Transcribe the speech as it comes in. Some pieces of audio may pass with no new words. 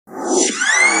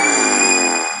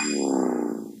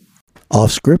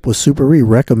Off Script with Super E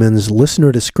recommends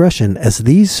listener discretion as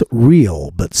these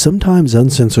real but sometimes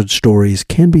uncensored stories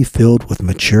can be filled with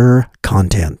mature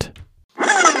content.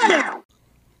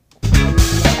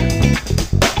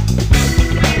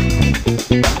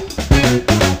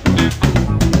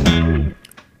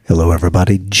 Hello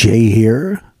everybody, Jay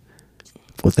here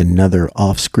with another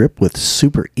Off Script with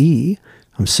Super E.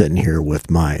 I'm sitting here with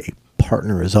my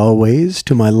partner as always.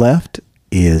 To my left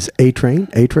is A-Train.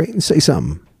 A-Train, say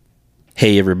something.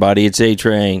 Hey everybody, it's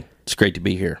A-Train. It's great to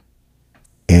be here.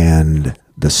 And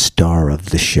the star of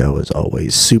the show as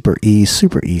always, Super E.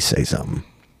 Super E, say something.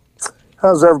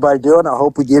 How's everybody doing? I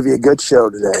hope we give you a good show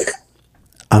today.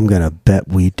 I'm going to bet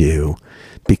we do,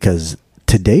 because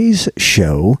today's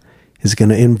show is going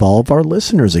to involve our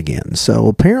listeners again. So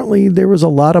apparently there was a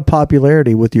lot of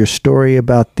popularity with your story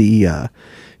about the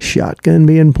shotgun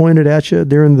being pointed at you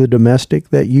during the domestic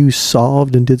that you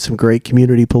solved and did some great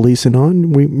community policing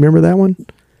on. We remember that one?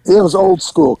 It was old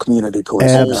school community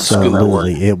policing.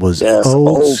 Absolutely. It was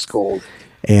old school.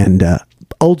 And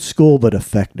old school but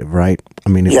effective, right? I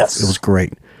mean, it was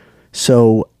great.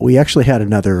 So we actually had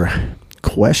another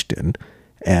question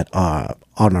at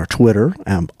on our Twitter,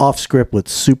 Off Script with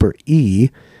Super E,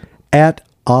 at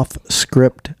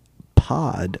offscriptpod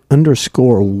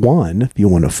 _1, if you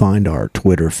want to find our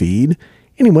Twitter feed.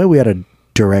 Anyway, we had a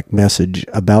direct message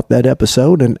about that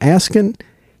episode and asking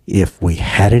if we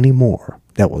had any more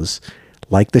that was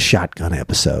like the shotgun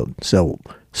episode. So,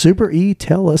 Super E,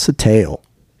 tell us a tale.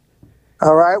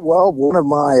 All right. Well, one of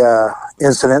my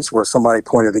incidents where somebody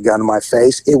pointed a gun in my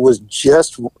face, it was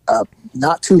just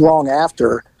not too long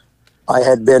after I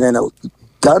had been in a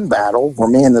gun battle where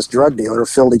me and this drug dealer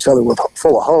filled each other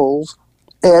full of holes,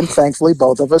 and thankfully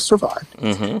both of us survived.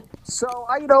 Mm-hmm. So,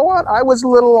 you know what? I was a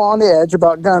little on the edge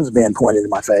about guns being pointed in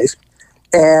my face.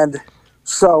 And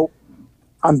so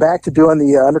I'm back to doing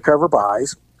the undercover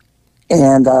buys,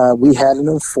 and we had an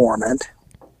informant.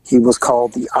 He was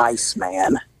called the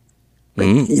Iceman.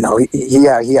 You know, he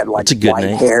had like white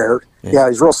hair. Yeah,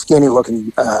 he's a real skinny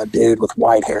looking dude with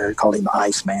white hair. Called him the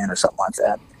Iceman or something like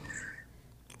that.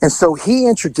 And so he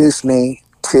introduced me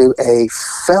to a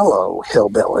fellow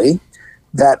hillbilly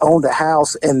that owned a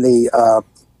house in the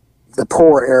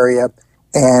poor area,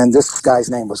 and this guy's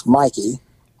name was Mikey,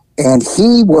 and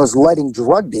he was letting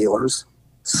drug dealers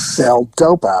sell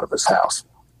dope out of his house.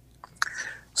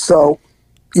 So,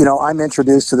 you know, I'm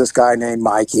introduced to this guy named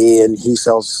Mikey, and he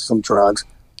sells some drugs.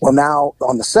 Well, now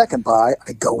on the second buy,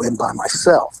 I go in by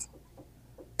myself,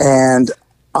 and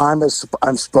I'm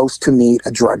supposed to meet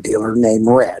a drug dealer named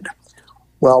Red.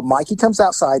 Well, Mikey comes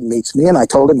outside and meets me, and I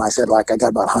told him, I said, I got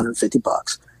about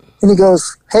 $150. And he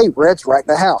goes, hey, Red's right in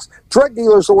the house. Drug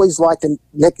dealers always like to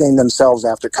nickname themselves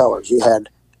after colors. You had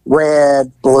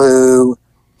red, blue,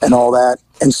 and all that.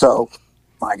 And so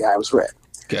my guy was Red.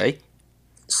 Okay.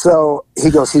 So he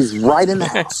goes, he's right in the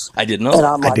house. I didn't know. And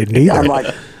I'm like, I didn't either.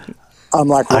 I'm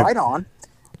like, right on.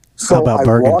 So how about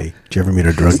Burgundy? Did you ever meet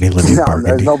a drug dealer named Burgundy?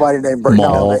 There's nobody named Burgundy.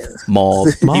 Maul.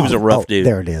 He was a rough dude.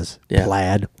 There it is. Yeah.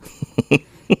 Plaid.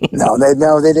 No, they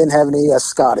didn't have any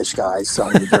Scottish guys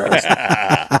selling the drugs.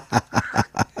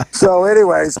 So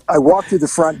anyways, I walked through the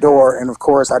front door, and of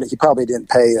course, he probably didn't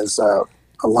pay his a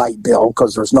light bill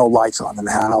because there's no lights on in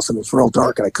the house, and it was real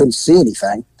dark, and I couldn't see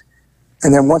anything.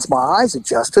 And then once my eyes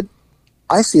adjusted,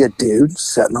 I see a dude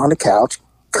sitting on the couch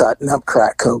cutting up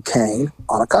crack cocaine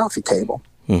on a coffee table.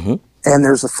 Mm-hmm. And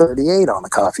there's a .38 on the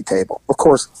coffee table. Of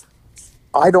course,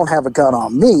 I don't have a gun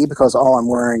on me because all I'm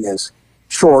wearing is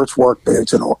shorts, work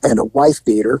boots, and a wife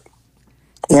beater.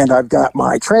 And I've got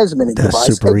my transmitting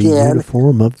device Super again.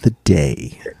 uniform of the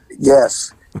day.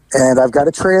 Yes. And I've got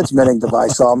a transmitting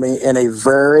device on me in a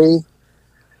very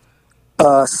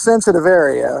sensitive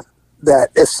area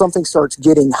that if something starts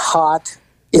getting hot,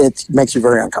 it makes you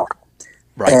very uncomfortable.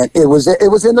 Right. And it was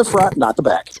in the front, not the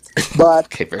back. But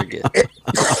okay, very good. I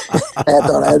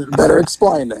thought I had better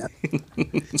explain that.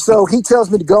 So he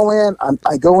tells me to go in.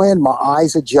 I go in. My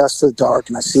eyes adjust to the dark,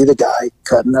 and I see the guy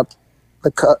cutting up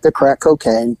the crack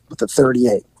cocaine with a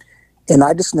 .38. And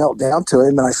I just knelt down to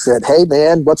him, and I said, hey,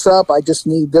 man, what's up? I just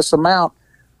need this amount.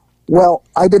 Well,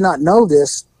 I did not know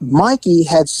this. Mikey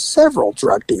had several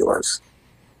drug dealers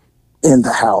in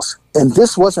the house, and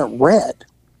this wasn't Red.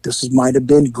 This might have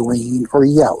been green or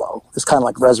yellow. It's kind of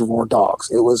like Reservoir Dogs.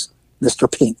 It was Mr.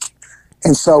 Pink.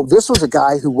 And so this was a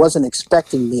guy who wasn't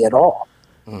expecting me at all.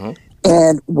 Mm-hmm.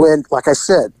 And when, like I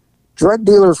said, drug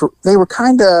dealers, they were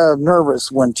kind of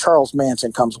nervous when Charles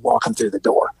Manson comes walking through the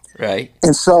door. Right.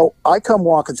 And so I come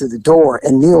walking through the door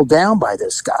and kneel down by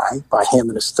this guy, by him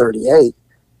and his .38,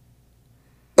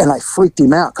 and I freaked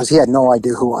him out because he had no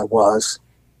idea who I was.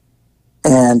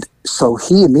 And so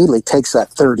he immediately takes that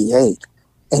 38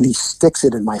 and he sticks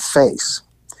it in my face.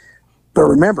 But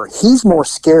remember, he's more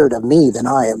scared of me than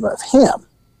I am of him.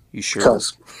 You sure?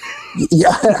 Because,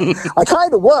 yeah, I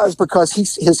kind of was, because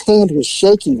his hand was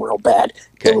shaking real bad.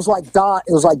 Okay. It was like Don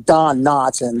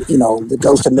Knotts and the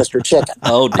Ghost of Mr. Chicken.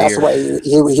 Oh, dear. That's the way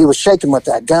he was shaking with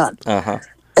that gun. Uh-huh.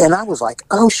 And I was like,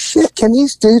 oh shit! Can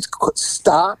these dudes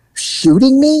stop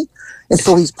shooting me? And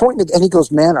so he's pointing, and he goes,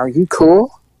 "Man, are you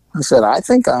cool?" I said, "I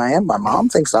think I am. My mom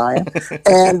thinks I am."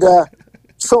 And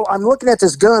so I'm looking at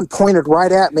this gun pointed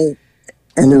right at me.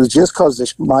 And it was just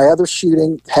because my other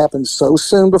shooting happened so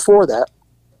soon before that.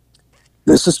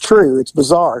 This is true. It's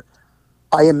bizarre.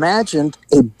 I imagined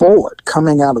a bullet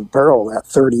coming out of the barrel of that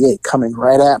 38 coming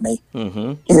right at me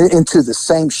into the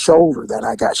same shoulder that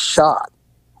I got shot.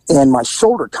 And my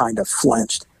shoulder kind of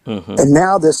flinched. And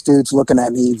now this dude's looking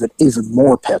at me even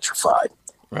more petrified.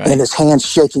 Right. And his hand's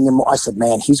shaking him more. I said,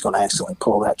 man, he's going to accidentally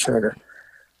pull that trigger.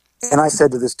 And I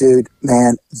said to this dude,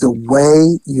 man, the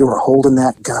way you are holding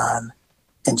that gun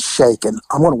and shaking,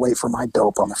 I'm going to wait for my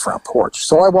dope on the front porch.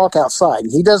 So I walk outside,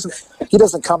 and he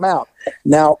doesn't come out.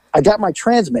 Now, I got my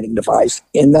transmitting device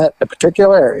in that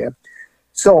particular area,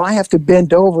 so I have to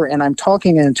bend over, and I'm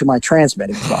talking into my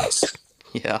transmitting device.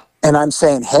 Yeah. And I'm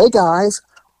saying, hey, guys,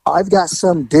 I've got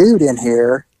some dude in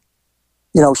here,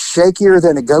 shakier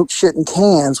than a goat shitting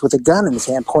cans with a gun in his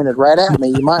hand pointed right at me.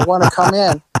 You might want to come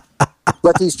in.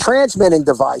 But these transmitting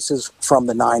devices from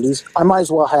the 90s, I might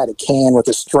as well have had a can with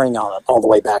a string on it all the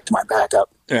way back to my backup.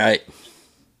 Right.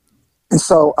 And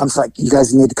so I'm like, you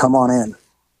guys need to come on in.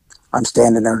 I'm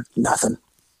standing there, nothing.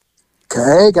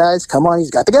 Okay, guys, come on.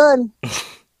 He's got the gun.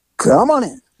 Come on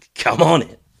in. Come on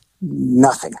in.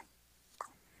 Nothing.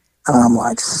 And I'm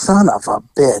like, son of a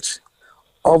bitch.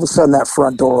 All of a sudden, that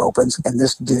front door opens, and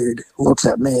this dude looks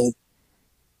at me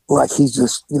like he's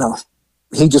just,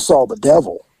 he just saw the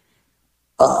devil.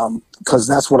 Because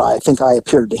that's what I think I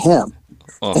appeared to him.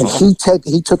 And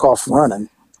he took off running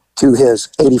to his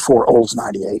 84 Olds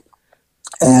 98.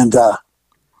 And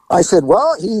I said,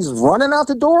 well, he's running out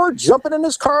the door, jumping in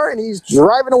his car, and he's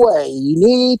driving away. You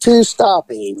need to stop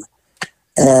him.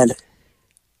 And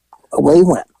away he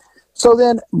went. So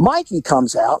then Mikey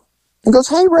comes out and goes,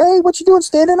 hey, Ray, what you doing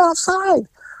standing outside?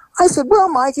 I said, well,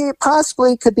 Mikey, it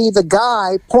possibly could be the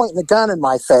guy pointing the gun in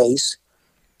my face,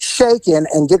 shaking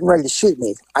and getting ready to shoot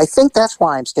me. I think that's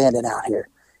why I'm standing out here.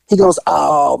 He goes,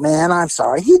 oh, man, I'm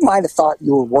sorry. He might have thought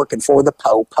you were working for the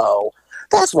po-po.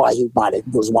 That's why he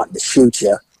was wanting to shoot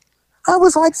you. I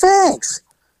was like, thanks.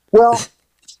 Well,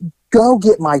 go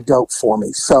get my dope for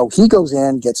me. So he goes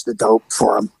in, gets the dope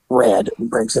for him, red,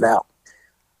 and brings it out.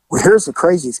 Well, here's the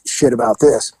crazy shit about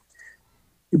this.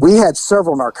 We had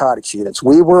several narcotics units.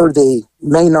 We were the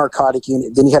main narcotic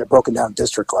unit. Then you had it broken down at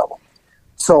district level.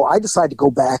 So I decided to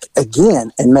go back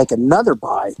again and make another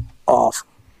buy off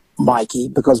Mikey,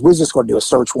 because we was just going to do a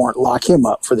search warrant, lock him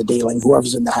up for the dealing.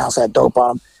 Whoever's in the house had dope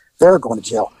on him. They're going to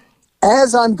jail.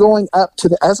 As I'm going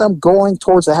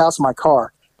towards the house in my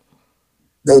car,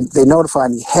 they notify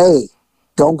me, hey,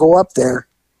 don't go up there.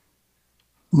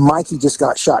 Mikey just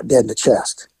got shot dead in the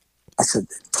chest. I said,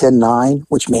 10-9,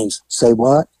 which means, say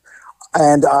what?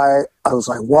 And I was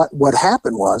like, what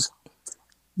happened was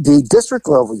the district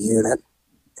level unit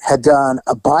had done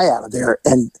a buy out of there,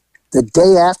 and the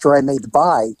day after I made the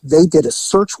buy, they did a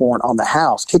search warrant on the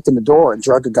house, kicked in the door, and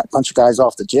drugged a bunch of guys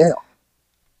off to jail.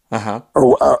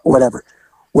 Or whatever.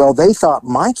 Well, they thought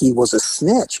Mikey was a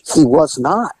snitch. He was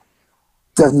not.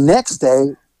 The next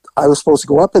day, I was supposed to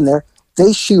go up in there.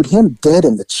 They shoot him dead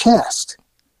in the chest.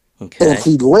 Okay. And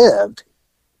he lived.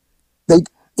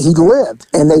 He lived.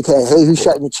 And they say, hey, who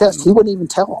shot in the chest? He wouldn't even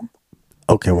tell them.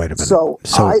 Okay, wait a minute. So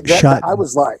I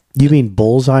was like, you mean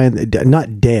bullseye?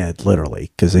 Not dead,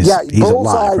 literally, because he's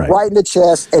bullseye alive, right in the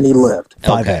chest, and he lived.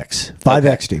 5X.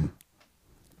 5X'd him.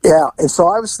 Yeah, and so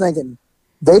I was thinking,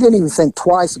 they didn't even think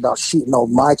twice about shooting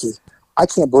old Mikey. I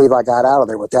can't believe I got out of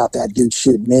there without that dude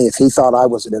shooting me if he thought I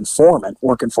was an informant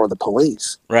working for the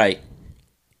police. Right.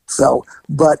 So,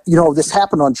 but, this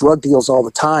happened on drug deals all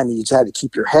the time. You just had to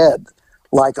keep your head.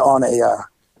 Like on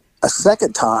a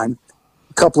second time,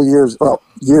 a couple of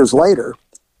years later,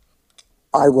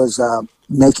 I was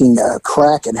making a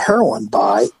crack and heroin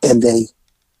buy, and the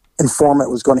informant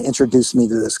was going to introduce me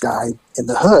to this guy in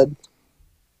the hood.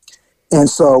 And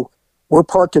so we're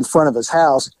parked in front of his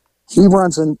house. He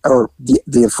runs in, or the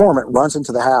informant runs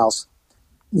into the house,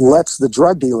 lets the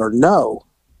drug dealer know,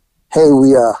 hey,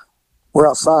 we're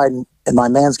outside and my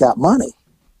man's got money.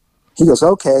 He goes,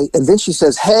 okay. And then she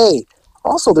says, hey,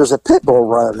 also there's a pit bull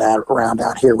running around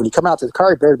out here. When you come out to the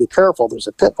car, you better be careful. There's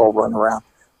a pit bull running around.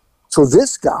 So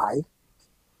this guy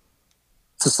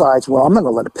decides, well, I'm not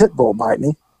going to let a pit bull bite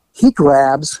me. He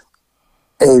grabs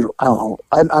I don't know,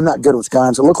 I'm not good with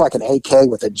guns. It looked like an AK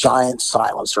with a giant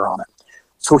silencer on it.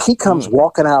 So he comes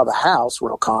walking out of the house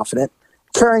real confident,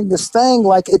 carrying this thing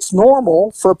like it's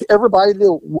normal for everybody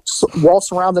to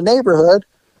waltz around the neighborhood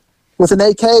with an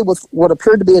AK with what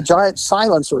appeared to be a giant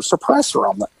silencer suppressor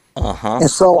on it. And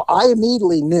so I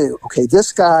immediately knew, okay,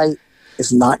 this guy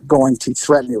is not going to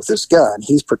threaten me with this gun.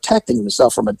 He's protecting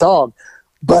himself from a dog.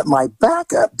 But my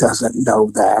backup doesn't know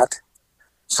that.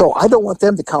 So I don't want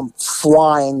them to come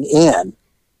flying in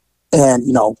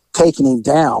and, taking him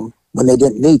down when they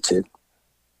didn't need to.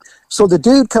 So the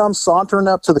dude comes sauntering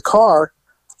up to the car,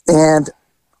 and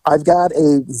I've got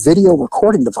a video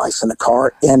recording device in the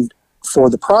car. And for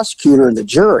the prosecutor and the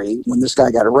jury, when this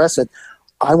guy got arrested,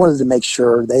 I wanted to make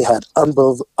sure they had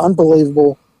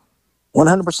unbelievable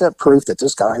 100% proof that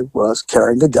this guy was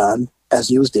carrying a gun as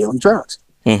he was dealing drugs.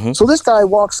 So this guy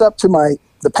walks up to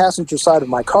the passenger side of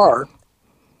my car,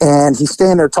 and he's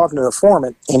standing there talking to the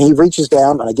informant, and he reaches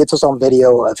down, and I get this on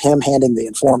video of him handing the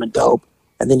informant dope,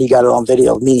 and then you got it on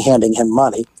video of me handing him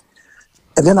money.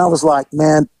 And then I was like,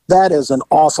 man, that is an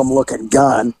awesome looking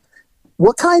gun.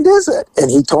 What kind is it?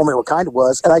 And he told me what kind it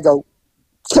was, and I go,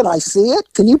 can I see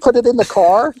it? Can you put it in the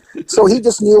car? So he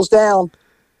just kneels down,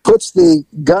 puts the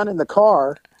gun in the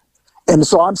car, and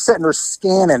so I'm sitting there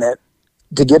scanning it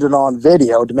to get it on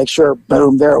video to make sure,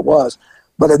 boom, there it was.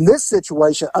 But in this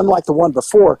situation, unlike the one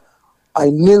before, I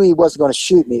knew he wasn't going to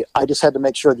shoot me. I just had to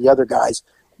make sure the other guys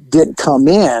didn't come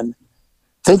in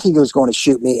thinking he was going to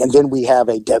shoot me, and then we have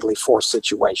a deadly force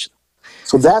situation.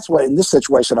 So that's what, in this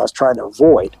situation, I was trying to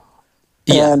avoid.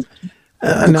 Yeah.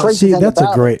 And now, see, that's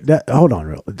a great. Hold on,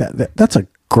 real. That's a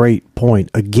great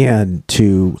point. Again,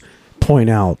 to point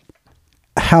out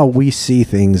how we see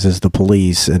things as the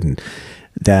police, and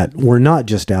that we're not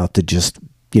just out to just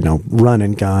run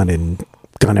and gun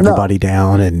everybody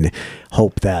down and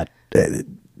hope that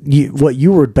what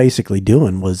you were basically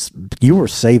doing was you were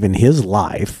saving his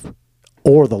life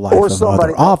or the life of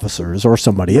other officers or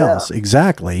somebody else.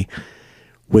 Exactly.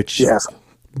 Which. Yes.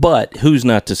 But who's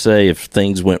not to say if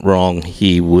things went wrong,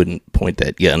 he wouldn't point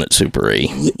that gun at Super E?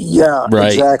 Yeah,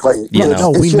 right. Exactly.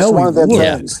 We know one of them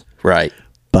things. Right.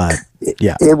 But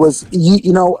it was,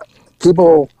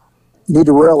 people need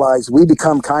to realize we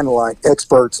become kind of like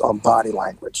experts on body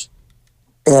language.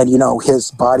 And,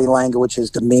 his body language,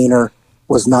 his demeanor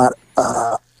was not,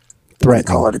 threatening.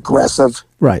 Call it aggressive,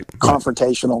 right?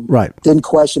 Confrontational, right? Didn't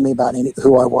question me about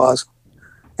who I was.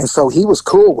 And so he was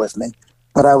cool with me,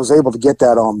 but I was able to get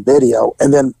that on video.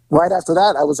 And then right after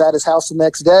that, I was at his house the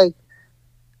next day,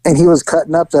 and he was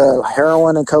cutting up the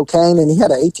heroin and cocaine, and he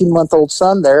had an 18-month-old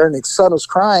son there, and his son was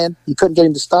crying. He couldn't get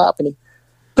him to stop, and he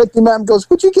picked him up and goes,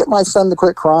 would you get my son to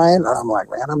quit crying? And I'm like,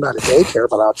 man, I'm not a daycare,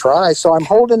 but I'll try. So I'm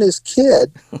holding his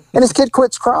kid, and his kid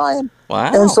quits crying.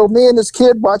 Wow. And so me and this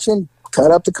kid watch him cut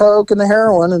up the coke and the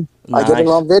heroin, and nice. I get it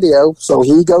on video. So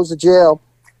he goes to jail,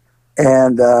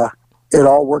 and it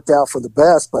all worked out for the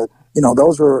best. But,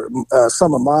 those were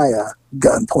some of my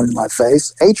gun pointed in my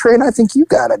face. A-Train, I think you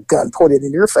got a gun pointed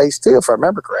in your face, too, if I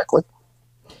remember correctly.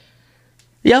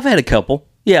 Yeah, I've had a couple.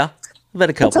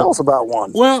 Tell us about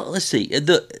one. Well, let's see.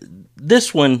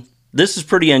 This one, this is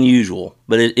pretty unusual,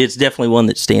 but it's definitely one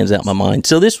that stands out in my mind.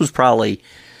 So this was probably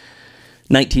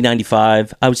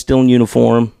 1995. I was still in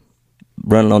uniform,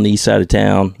 running on the east side of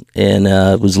town, and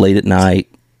it was late at night.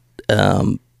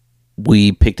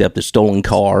 We picked up the stolen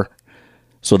car.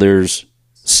 So there's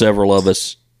several of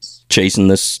us chasing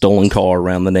this stolen car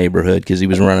around the neighborhood because he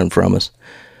was running from us.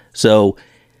 So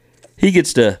he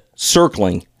gets to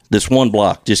circling this one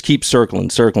block, just keeps circling.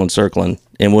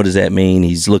 And what does that mean?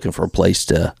 He's looking for a place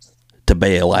to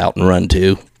bail out and run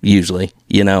to, usually,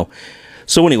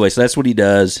 So anyway, so that's what he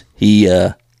does. He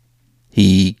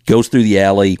goes through the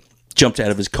alley, jumps out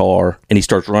of his car, and he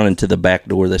starts running to the back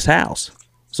door of this house.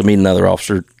 So me and another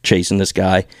officer chasing this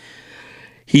guy.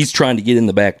 He's trying to get in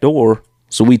the back door,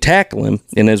 so we tackle him,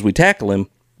 and as we tackle him,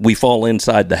 we fall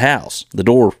inside the house. The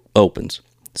door opens.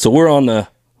 So we're on the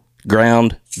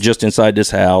ground just inside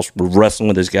this house. We're wrestling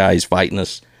with this guy. He's fighting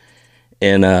us,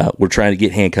 and we're trying to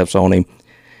get handcuffs on him.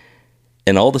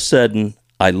 And all of a sudden,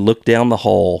 I look down the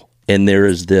hall, and there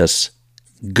is this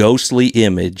ghostly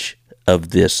image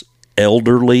of this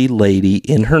elderly lady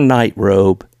in her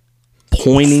nightrobe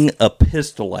pointing a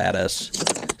pistol at us,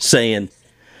 saying,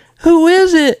 "Who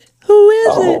is it? Who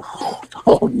is it?"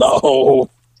 Oh, no.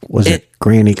 Was it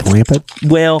Granny Clampett?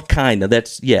 Well, kind of.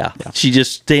 That's, yeah. She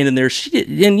just standing there. She did,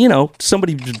 and,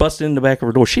 somebody just busted in the back of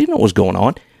her door. She didn't know what was going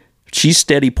on. She's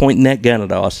steady pointing that gun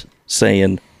at us,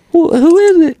 saying, who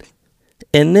is it?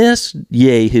 And this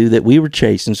yahoo that we were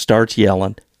chasing starts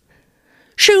yelling,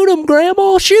 Shoot him,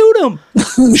 Grandma, shoot him.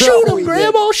 Shoot him, he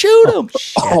Grandma, shoot him.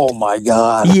 Oh my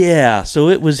God. Yeah, so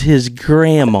it was his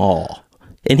grandma,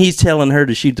 and he's telling her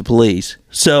to shoot the police.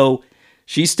 So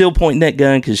she's still pointing that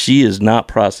gun because she is not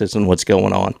processing what's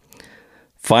going on.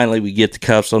 Finally, we get the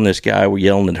cuffs on this guy. We're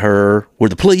yelling at her, we're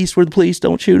the police,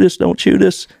 don't shoot us, don't shoot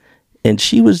us. And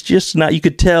she was just not, you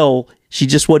could tell she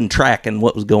just wasn't tracking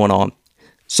what was going on.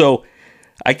 So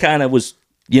I kind of was,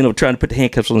 trying to put the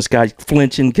handcuffs on this guy,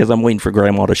 flinching because I'm waiting for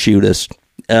Grandma to shoot us.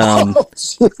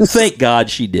 Thank God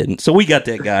she didn't. So we got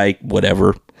that guy,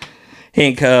 whatever,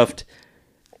 handcuffed.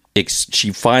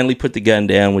 She finally put the gun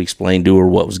down. We explained to her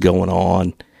what was going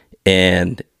on.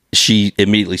 And she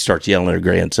immediately starts yelling at her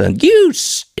grandson, "You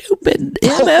stupid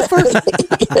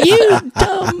MFer. You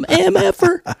dumb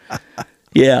MFer."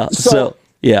 Yeah. So,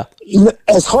 yeah.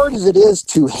 As hard as it is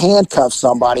to handcuff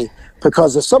somebody,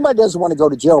 because if somebody doesn't want to go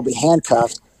to jail, be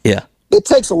handcuffed. Yeah. It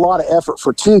takes a lot of effort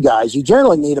for two guys. You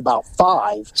generally need about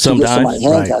 5 to get somebody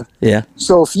handcuffed. Right. Yeah.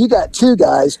 So if you got 2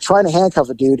 guys trying to handcuff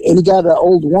a dude and you got an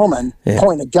old woman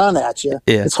pointing a gun at you,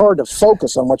 it's hard to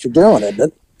focus on what you're doing, isn't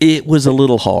it? It was a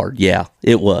little hard. Yeah,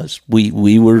 it was.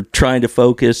 We were trying to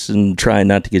focus and trying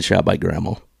not to get shot by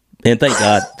Grandma. And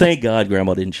thank God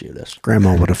Grandma didn't shoot us.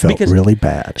 Grandma would have felt really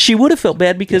bad. She would have felt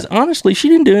bad because, honestly, she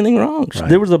didn't do anything wrong. Right.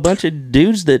 There was a bunch of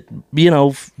dudes that,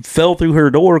 fell through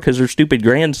her door because her stupid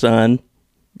grandson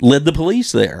led the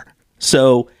police there.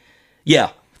 So, yeah,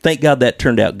 thank God that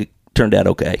turned out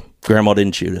okay. Grandma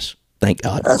didn't shoot us. Thank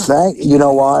God. You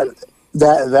know what?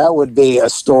 That would be a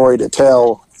story to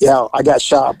tell. Yeah, I got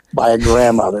shot by a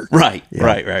grandmother. Right.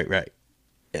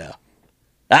 Yeah.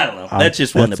 I don't know. That's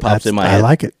just one that pops in my head. I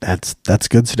like it. That's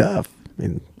good stuff.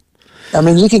 I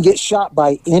mean, you can get shot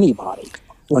by anybody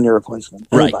when you're a policeman.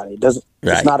 Anybody.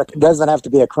 Right. It doesn't have to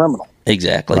be a criminal.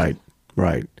 Exactly.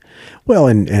 Right. Well,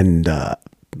 and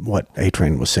what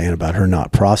A-Train was saying about her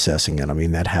not processing it, I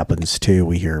mean, that happens too.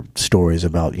 We hear stories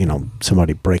about,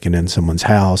 somebody breaking in someone's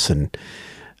house and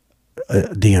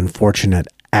the unfortunate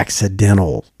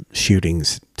accidental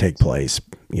shootings take place.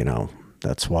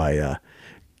 That's why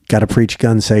got to preach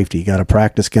gun safety. You got to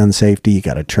practice gun safety. You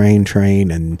got to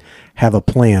train, and have a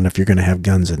plan if you're going to have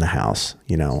guns in the house.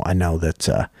 I know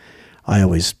that I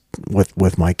always,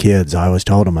 with my kids, I always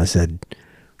told them, I said,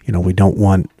 we don't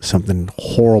want something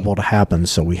horrible to happen,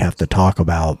 so we have to talk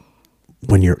about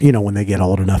when when they get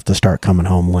old enough to start coming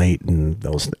home late and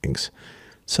those things.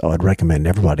 So I'd recommend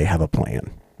everybody have a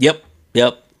plan. Yep.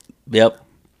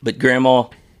 But Grandma,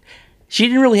 she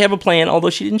didn't really have a plan, although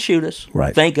she didn't shoot us.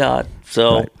 Right. Thank God.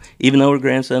 So even though her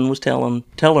grandson was telling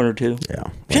her to,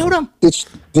 shoot him.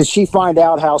 Did she find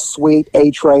out how sweet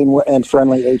A-Train and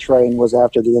friendly A-Train was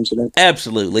after the incident?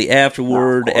 Absolutely.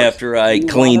 Afterward, after I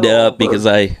cleaned up because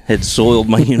I had soiled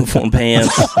my uniform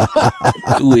pants, I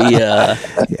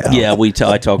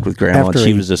talked with Grandma, and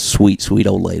she was a sweet, sweet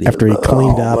old lady. After he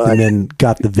cleaned up and then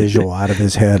got the visual out of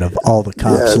his head of all the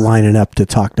cops lining up to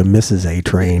talk to Mrs.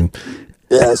 A-Train.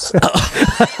 Yes.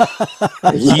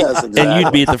 Exactly. And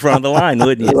you'd be at the front of the line,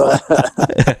 wouldn't you?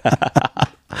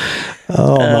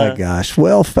 Oh, my gosh.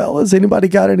 Well, fellas, anybody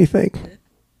got anything?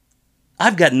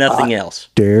 I've got nothing else.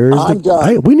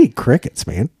 We need crickets,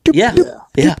 man. Yeah,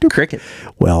 cricket.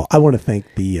 Well, I want to thank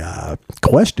the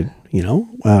question.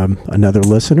 Another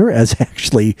listener as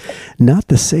actually not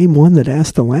the same one that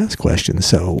asked the last question.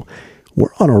 So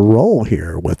we're on a roll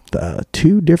here with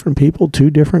 2 different people, 2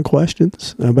 different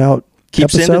questions about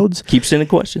episodes. Keep sending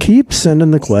questions. Keep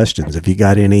sending the questions. If you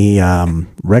got any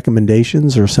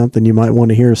recommendations or something you might want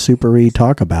to hear Super E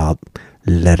talk about,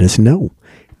 let us know.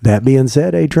 That being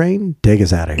said, A-Train, take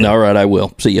us out of here. All right, I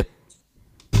will. See you.